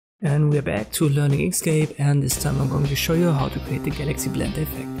And we're back to learning Inkscape, and this time I'm going to show you how to create the galaxy blend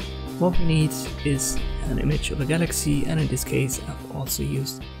effect. What we need is an image of a galaxy, and in this case I've also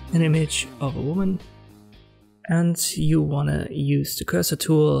used an image of a woman. And you want to use the cursor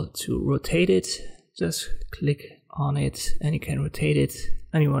tool to rotate it. Just click on it and you can rotate it,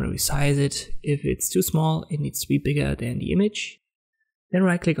 and you want to resize it. If it's too small, it needs to be bigger than the image. Then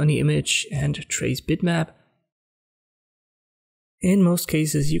right click on the image and trace bitmap. In most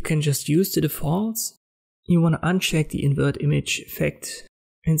cases you can just use the defaults. You want to uncheck the invert image effect.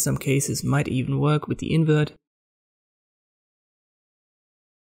 In some cases might even work with the invert.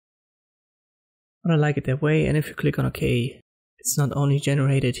 But I like it that way, and if you click on OK, it's not only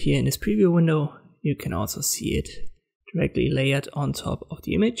generated here in this preview window, you can also see it directly layered on top of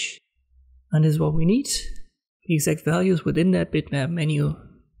the image. And this is what we need. The exact values within that bitmap menu,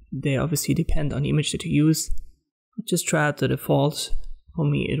 they obviously depend on the image that you use. Just try out the default. For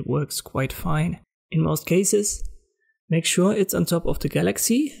me it works quite fine in most cases. Make sure it's on top of the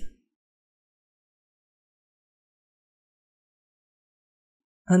galaxy.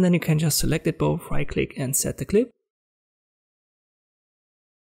 And then you can just select it both, right click and set the clip.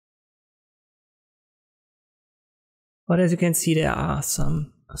 But as you can see, there are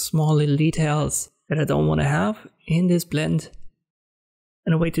some small little details that I don't want to have in this blend.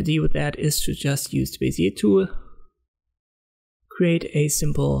 And a way to deal with that is to just use the Bezier tool. Create a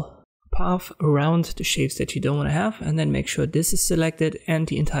simple path around the shapes that you don't want to have, and then make sure this is selected and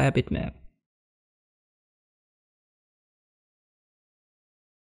the entire bitmap.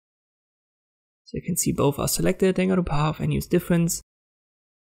 So you can see both are selected, then go to path and use difference.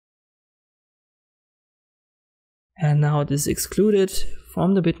 And now this is excluded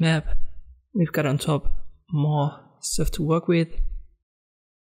from the bitmap. We've got on top more stuff to work with.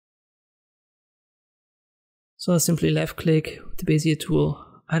 So I simply left click with the Bezier tool.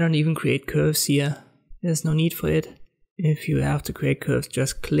 I don't even create curves here. There's no need for it. If you have to create curves,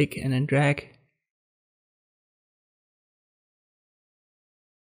 just click and then drag.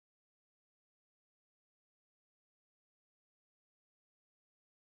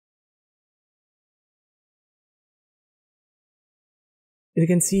 As you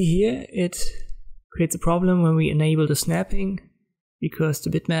can see here, it creates a problem when we enable the snapping, because the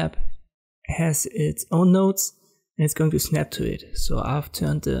bitmap has its own nodes and it's going to snap to it. So I've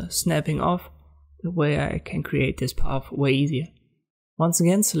turned the snapping off, the way I can create this path way easier. Once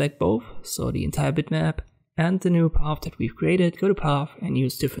again, select both, so the entire bitmap and the new path that we've created. Go to path and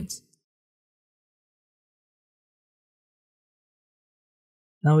use difference.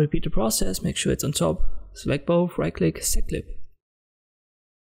 Now repeat the process, make sure it's on top, select both, right click, set clip.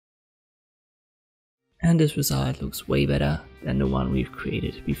 And this result looks way better than the one we've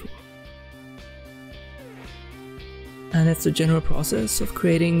created before. And that's the general process of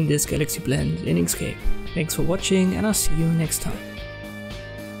creating this galaxy blend in Inkscape. Thanks for watching, and I'll see you next time.